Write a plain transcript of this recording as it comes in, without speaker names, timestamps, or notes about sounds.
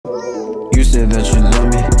You said that you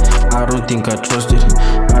love me. I don't think I trust it.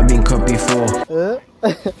 I've been cut before.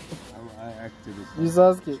 You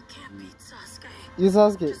Sasuke. You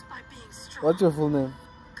Sasuke. What's your full name?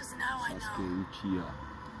 Sasuke Uchiha.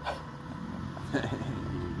 You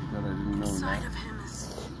gotta know that.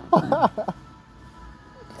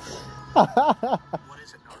 What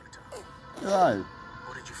is it, Naruto? Right.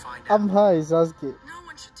 What did you find out? I'm high, Sasuke. No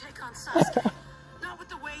one should take on Sasuke. Not with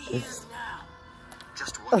the way he is now.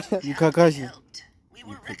 Just what You Kakashi. we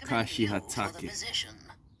were Kakashi Hatake. position.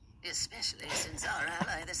 Especially since our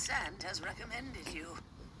ally the Sand has recommended you.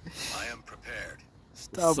 I am prepared.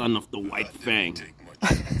 The son of the White Fang. The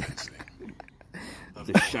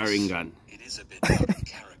Sharingan. It is a bit out of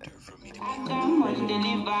character for me to be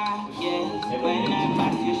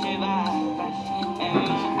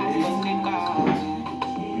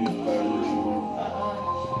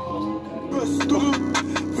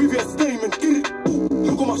Previous statement, get it.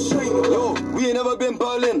 Look at my shame. Yo, we ain't never been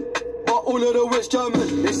Berlin, but all of the West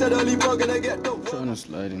German. They said early bug and I get the. Trying to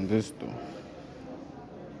slide in this though.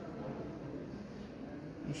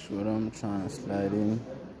 That's what I'm trying to slide in.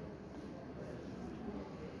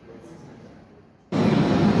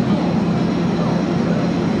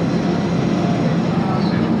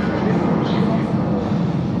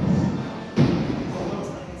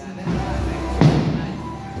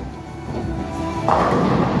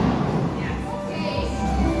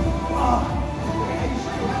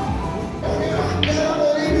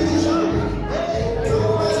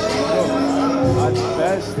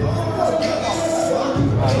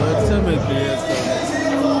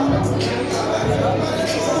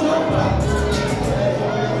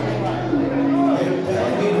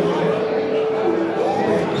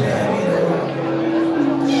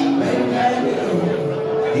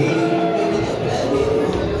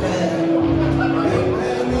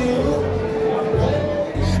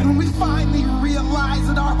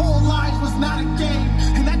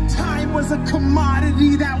 A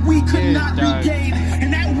commodity that we could not regain,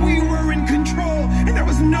 and that we were in control, and there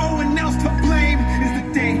was no one else to blame. Is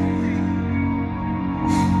the day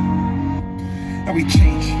that we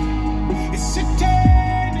change. It's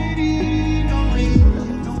eternity,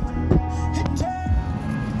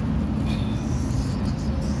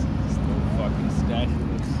 Fucking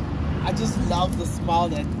statues. I just love the smile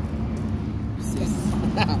that says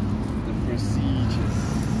The procedures.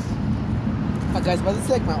 guys, but it's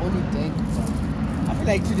like my only dank song. I feel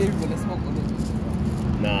like today we're gonna smoke all of this.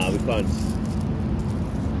 Nah, we can't.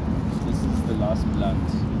 This is the last blunt.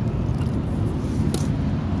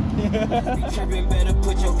 Trippin', better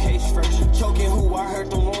put your case first. Choking who I heard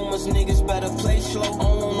the rumors, niggas better play slow. I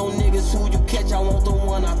don't want no niggas who you catch, I want the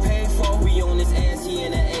one I pay for. We on this antsy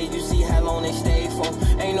in the A, you see how long they stay for.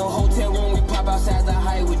 Ain't no hotel room, we pop outside the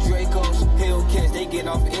height with Dracos. Hellcats, they get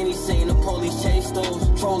off any scene, the police chase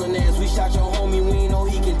those. Trolling ass, we shot your homie, we know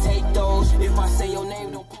he can take those. If I say your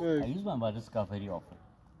name, don't I use my mother's car very often.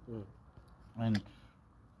 And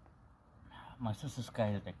my sister's car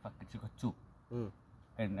is like, fuck it, she got two.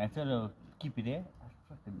 And I said, keep it there.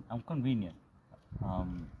 I'm convenient.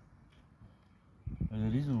 There's a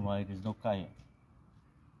reason why there's no car here.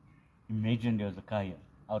 Imagine there was a car here.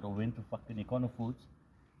 I would have went to fucking Econo Foods,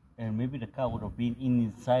 and maybe the car would have been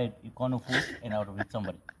inside Econo Foods, and I would have hit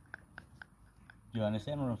somebody. Do you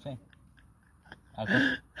understand what I'm saying? I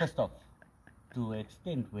got pissed off to an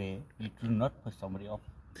extent where you do not piss somebody off.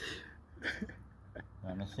 You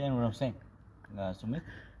understand what I'm saying? Sumit?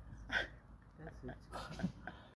 That's it.